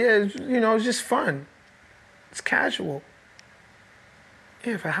 it's just fun. It's casual.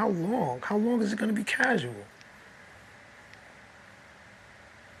 Yeah, for how long? How long is it going to be casual?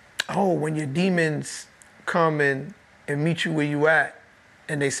 Oh, when your demons come and meet you where you at,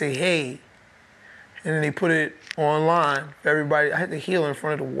 and they say, hey, and then they put it online for everybody. I had to heal in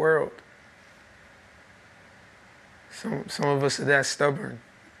front of the world. Some of us are that stubborn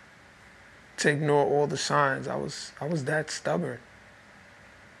to ignore all the signs. I was that stubborn.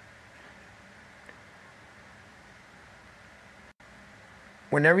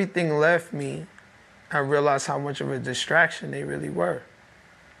 When everything left me, I realized how much of a distraction they really were.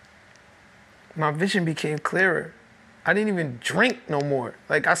 My vision became clearer. I didn't even drink no more.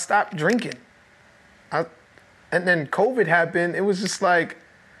 Like, I stopped drinking. And then COVID happened. It was just like,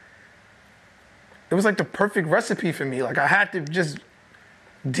 it was like the perfect recipe for me. Like, I had to just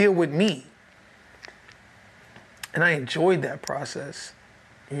deal with me. And I enjoyed that process,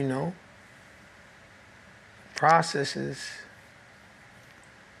 you know? The process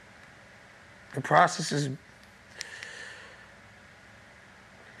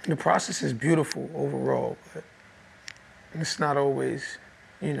is beautiful overall, but it's not always,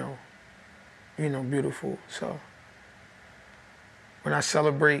 beautiful. So when I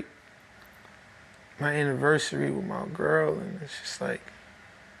celebrate my anniversary with my girl, and it's just like,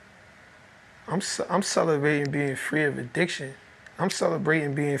 I'm celebrating being free of addiction. I'm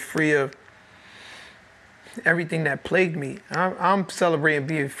celebrating being free of everything that plagued me. I'm celebrating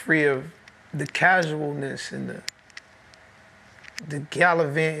being free of the casualness and the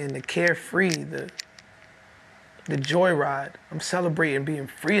gallivant and the carefree, the joyride. I'm celebrating being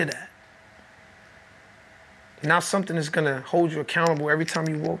free of that. Now something is gonna hold you accountable every time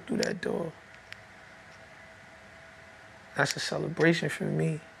you walk through that door. That's a celebration for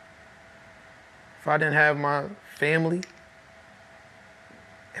me. If I didn't have my family,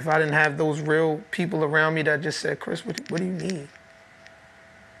 if I didn't have those real people around me that just said, Chris, what do you need?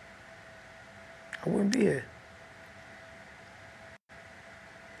 I wouldn't be here.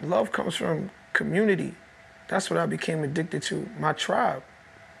 Love comes from community. That's what I became addicted to, my tribe.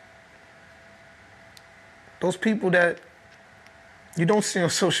 Those people that you don't see on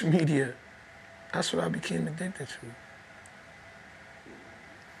social media, that's what I became addicted to.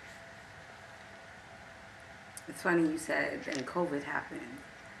 It's funny you said then COVID happened.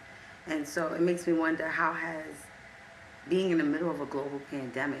 And so it makes me wonder, how has being in the middle of a global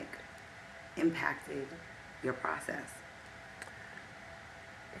pandemic impacted your process?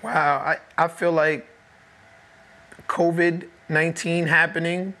 Wow, I feel like COVID-19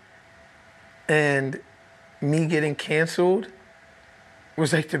 happening and me getting canceled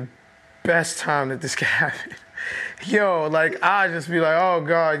was like the best time that this could happen. Yo, like, I just be like, oh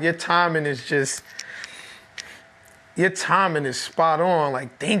God, your timing is spot on.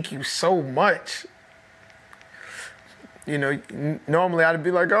 Like, thank you so much. Normally I'd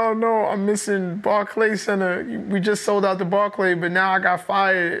be like, oh no, I'm missing Barclays Center. We just sold out the Barclays, but now I got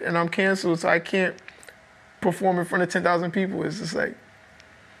fired and I'm canceled, so I can't perform in front of 10,000 people. It's just like,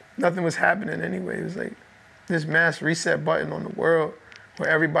 nothing was happening anyway. It was like this mass reset button on the world where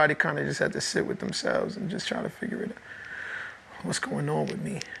everybody kind of just had to sit with themselves and just try to figure it out. What's going on with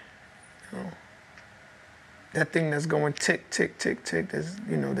me? That thing that's going tick, tick, tick, tick, that's,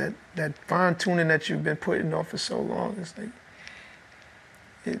 that fine tuning that you've been putting off for so long. It's like,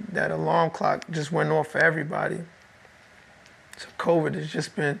 that alarm clock just went off for everybody. COVID has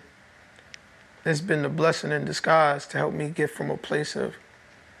just been, it's been a blessing in disguise to help me get from a place of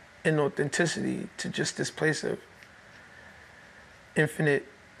inauthenticity to just this place of infinite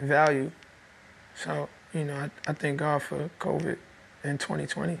value. So, you know, I thank God for COVID in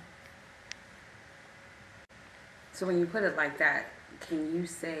 2020. So when you put it like that, can you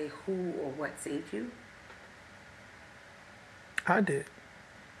say who or what saved you? I did.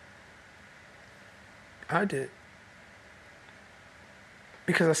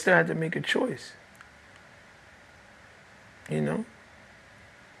 Because I still had to make a choice. You know?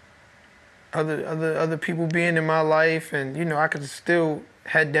 Other people being in my life, and, you know, I could still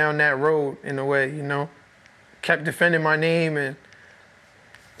head down that road in a way, you know? Kept defending my name and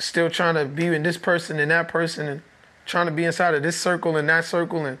still trying to be in this person and that person and trying to be inside of this circle and that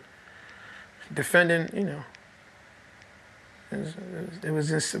circle and defending, you know. It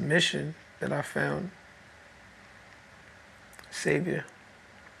was in submission that I found Savior.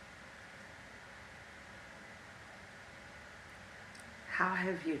 How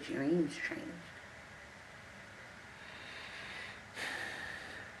have your dreams changed?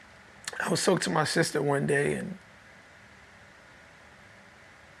 I was talking to my sister one day, and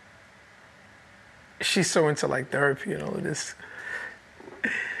she's so into like therapy and all of this.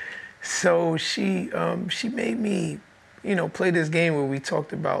 So she made me, you know, play this game where we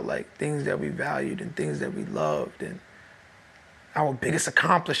talked about like things that we valued and things that we loved and our biggest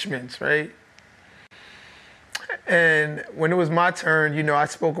accomplishments, right? And when it was my turn, you know, I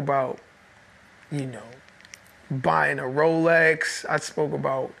spoke about, you know, buying a Rolex. I spoke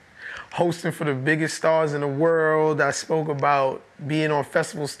about hosting for the biggest stars in the world. I spoke about being on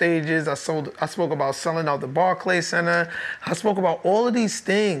festival stages. I spoke about selling out the Barclays Center. I spoke about all of these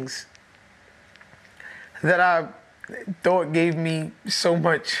things that I thought gave me so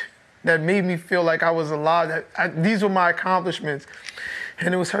much, that made me feel like I was alive. These were my accomplishments.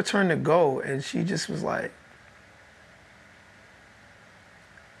 And it was her turn to go, and she just was like,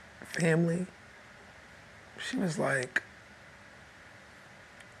 family. She was like,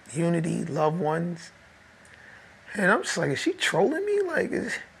 unity, loved ones. And I'm just like, is she trolling me?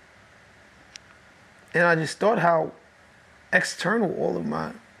 And I just thought how external all of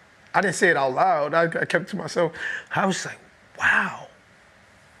my, I didn't say it out loud, I kept it to myself. I was like, wow,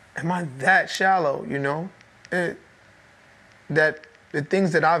 am I that shallow, you know? And that the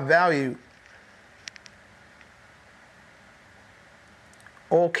things that I value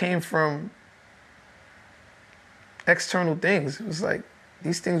all came from external things. It was like,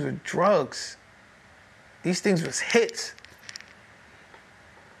 these things were drugs. These things was hits.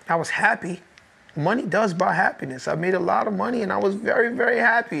 I was happy. Money does buy happiness. I made a lot of money and I was very, very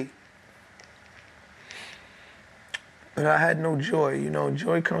happy. But I had no joy, you know.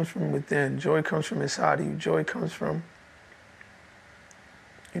 Joy comes from within. Joy comes from inside of you. Joy comes from,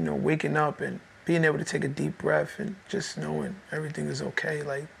 you know, waking up and being able to take a deep breath and just knowing everything is okay,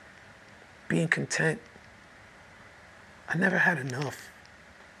 like being content. I never had enough.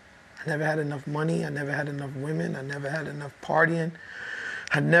 I never had enough money. I never had enough women. I never had enough partying.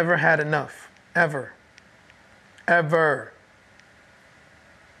 I never had enough, ever, ever.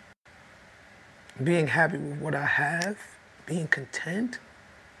 Being happy with what I have, being content,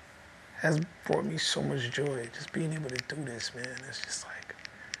 has brought me so much joy. Just being able to do this, man, it's just like,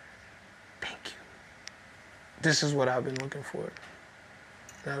 thank you. This is what I've been looking for,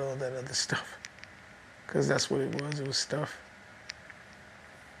 not all that other stuff. Because that's what it was stuff.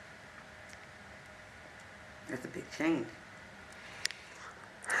 That's a big change.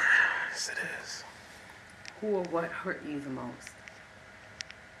 Yes, it is. Who or what hurt you the most?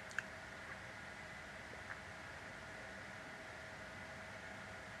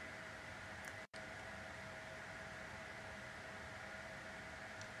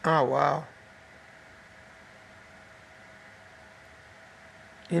 Oh, wow.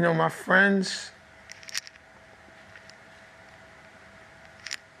 You know, my friends,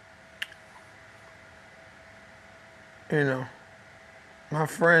 you know, my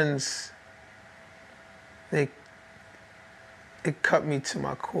friends, it cut me to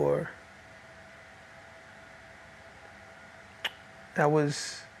my core.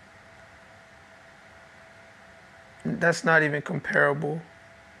 That's not even comparable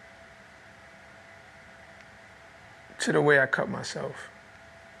to the way I cut myself.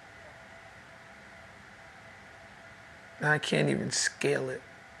 I can't even scale it.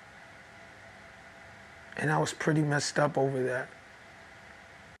 And I was pretty messed up over that.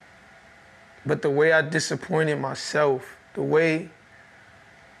 But the way I disappointed myself, the way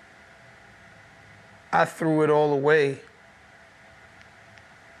I threw it all away,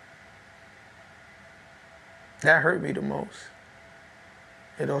 that hurt me the most.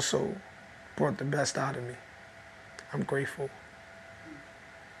 it also brought the best out of me. I'm grateful.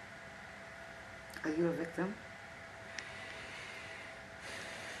 Are you a victim?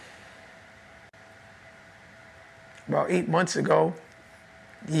 About 8 months ago,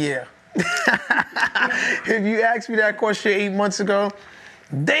 yeah. If you asked me that question 8 months ago,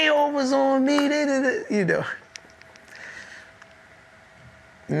 they all was on me, you know.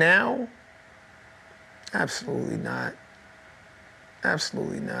 Now, absolutely not.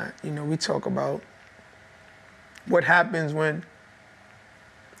 Absolutely not. You know, we talk about what happens when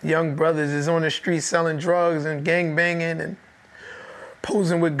young brothers is on the street selling drugs and gang banging and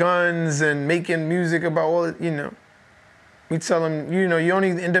posing with guns and making music about all it, you know. We tell them, you know, you only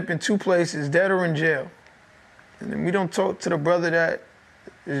end up in two places, dead or in jail. And then we don't talk to the brother that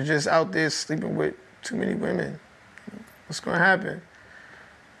is just out there sleeping with too many women. What's gonna happen?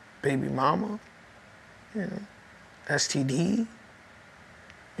 Baby mama, you know, STD,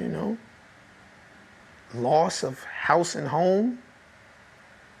 you know, loss of house and home.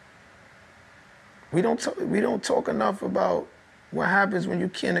 We don't talk enough about what happens when you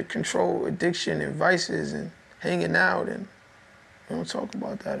can't control addiction and vices and hanging out, and we don't talk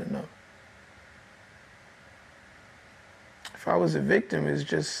about that enough. If I was a victim, it's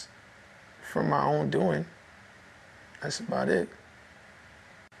just from my own doing. That's about it.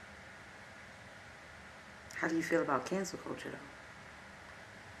 How do you feel about cancel culture,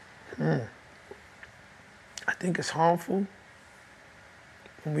 though? I think it's harmful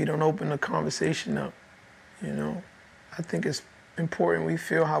when we don't open the conversation up, you know. I think it's important we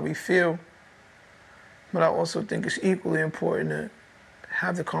feel how we feel, but I also think it's equally important to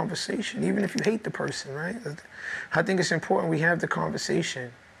have the conversation, even if you hate the person, right? I think it's important we have the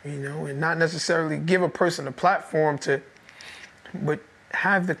conversation, you know, and not necessarily give a person a platform to, but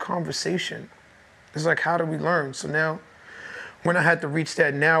have the conversation. It's like, how do we learn? So now, when I had to reach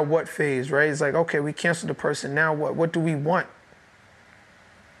that now what phase, right? It's like, okay, we canceled the person, now what? What do we want?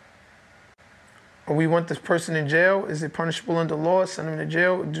 Or we want this person in jail? Is it punishable under law? Send them to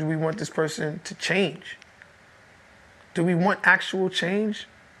jail? Do we want this person to change? Do we want actual change?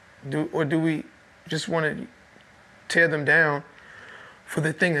 Or do we just want to tear them down for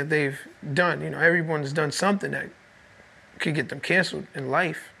the thing that they've done? You know, everyone's done something that could get them canceled in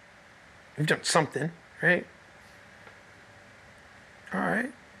life. You've done something, right? All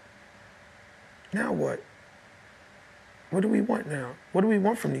right. Now what? What do we want now? What do we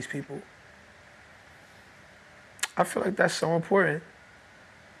want from these people? I feel like that's so important.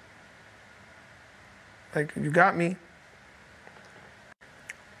 Like, you got me.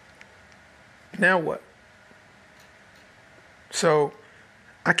 Now what? So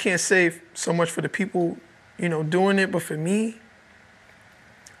I can't say so much for the people, you know, doing it, but for me,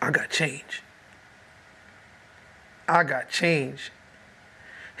 I got change. I got change.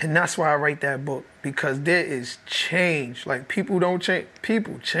 And that's why I write that book, because there is change. Like, people don't change,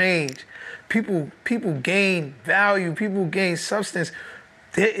 people change. People gain value, people gain substance.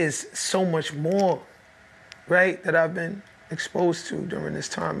 There is so much more, right, that I've been exposed to during this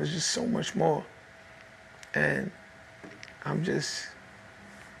time. There's just so much more. And I'm just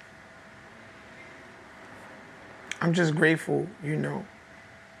grateful, you know,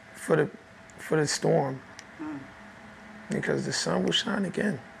 for the storm. Because the sun will shine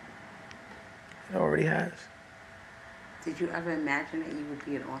again. It already has. Did you ever imagine that you would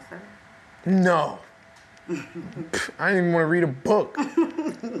be an author? No. I didn't even want to read a book.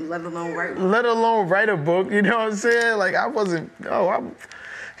 Let alone write one. Let alone write a book, you know what I'm saying? Like, I wasn't,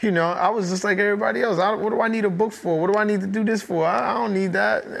 I was just like everybody else. What do I need a book for? What do I need to do this for? I don't need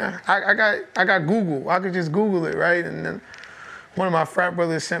that. I got Google. I could just Google it, right? And then one of my frat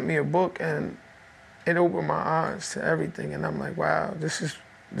brothers sent me a book, and it opened my eyes to everything. And I'm like, wow, this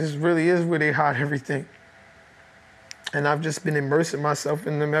really is where they hide everything. And I've just been immersing myself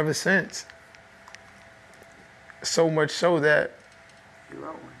in them ever since. So much so that You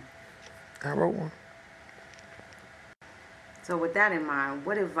wrote one. I wrote one. So with that in mind,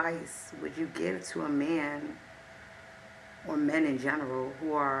 what advice would you give to a man or men in general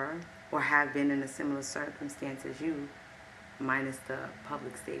who are or have been in a similar circumstance as you, minus the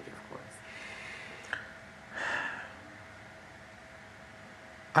public stage, of course?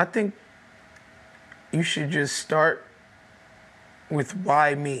 I think you should just start with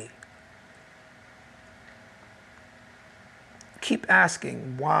why me. Keep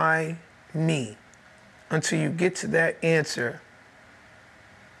asking, why me? Until you get to that answer.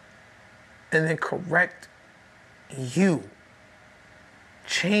 And then correct you.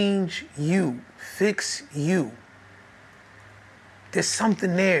 Change you. Fix you. There's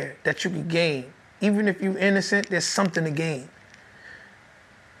something there that you can gain. Even if you're innocent, there's something to gain.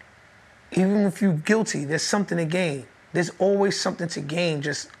 Even if you're guilty, there's something to gain. There's always something to gain.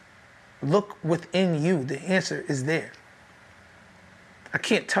 Just look within you. The answer is there. I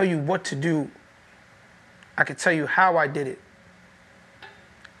can't tell you what to do. I can tell you how I did it.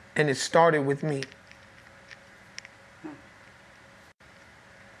 And it started with me.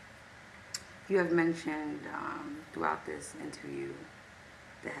 You have mentioned throughout this interview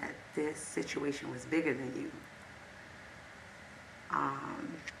that this situation was bigger than you.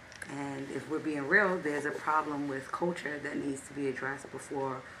 And if we're being real, there's a problem with culture that needs to be addressed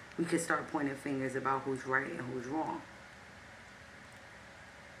before we can start pointing fingers about who's right and who's wrong.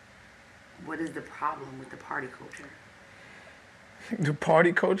 What is the problem with the party culture? The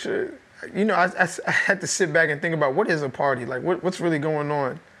party culture? You know, I had to sit back and think about what is a party? Like, what's really going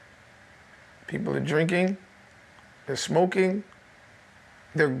on? People are drinking, they're smoking,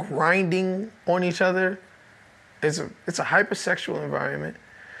 they're grinding on each other. It's a hypersexual environment.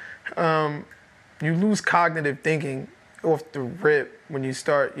 You lose cognitive thinking off the rip when you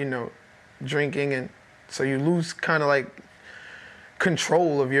start, drinking, and so you lose kind of like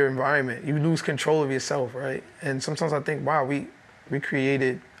control of your environment. You lose control of yourself, right? And sometimes I think, wow, we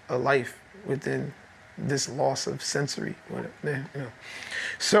created a life within this loss of sensory,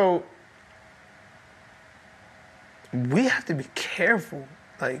 So we have to be careful,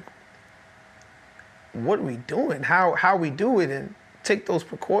 like, what are we doing, how we do it, and take those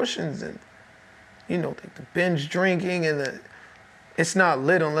precautions, and like the binge drinking and it's not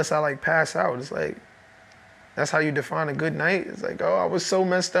lit unless I like pass out. It's like, that's how you define a good night. It's like, oh, I was so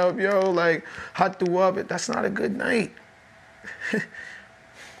messed up, like I threw up. That's not a good night.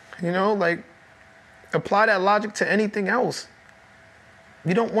 Like, apply that logic to anything else.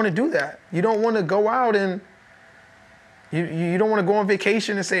 You don't want to do that. You don't want to go out and you don't want to go on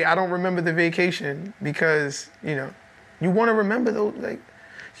vacation and say, I don't remember the vacation, because, you want to remember those, like,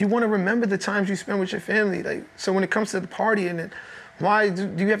 you want to remember the times you spent with your family. Like, so when it comes to the party, and then why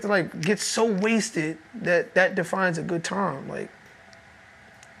do you have to like get so wasted that defines a good time? Like,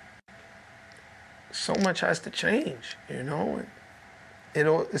 so much has to change, and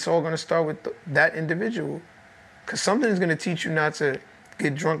it's all going to start with that individual, because something's going to teach you not to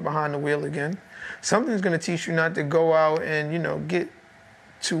get drunk behind the wheel again. Something's going to teach you not to go out and, get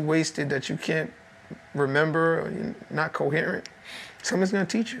too wasted that you can't remember, or you're not coherent. Something's going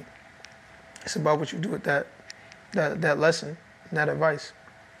to teach you. It's about what you do with that lesson, that advice.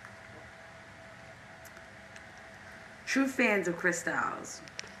 True fans of Chris Styles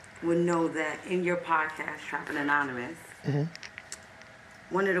would know that in your podcast, Trapping Anonymous, mm-hmm.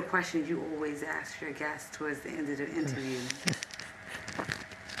 one of the questions you always ask your guests towards the end of the interview.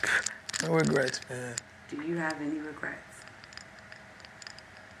 No regrets, man. Do you have any regrets?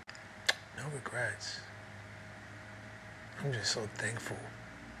 No regrets. I'm just so thankful.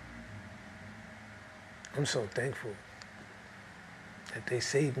 I'm so thankful that they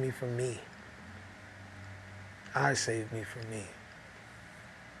saved me from me. I saved me from me.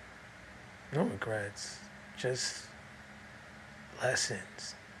 No regrets, just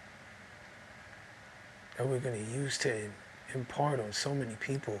lessons that we're going to use to impart on so many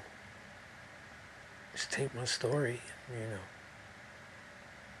people. Just take my story,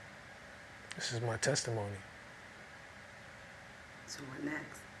 this is my testimony. So what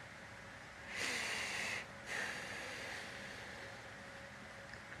next?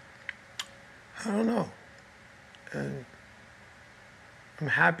 I don't know. And I'm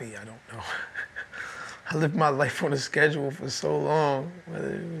happy I don't know. I lived my life on a schedule for so long,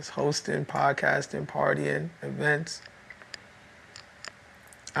 whether it was hosting, podcasting, partying, events.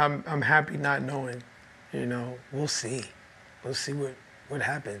 I'm happy not knowing, we'll see. We'll see what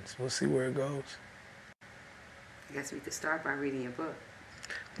happens. We'll see where it goes. I guess we could start by reading your book.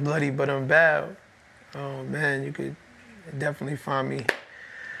 Bloody But I'm Bad. Oh man, you could definitely find me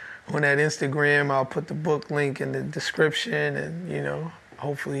on that Instagram. I'll put the book link in the description, and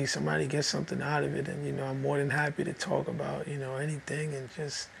hopefully somebody gets something out of it. And I'm more than happy to talk about anything, and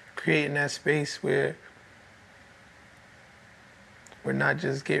just creating that space where we're not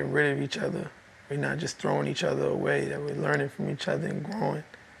just getting rid of each other. We're not just throwing each other away, that we're learning from each other and growing.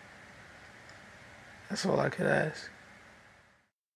 That's all I could ask.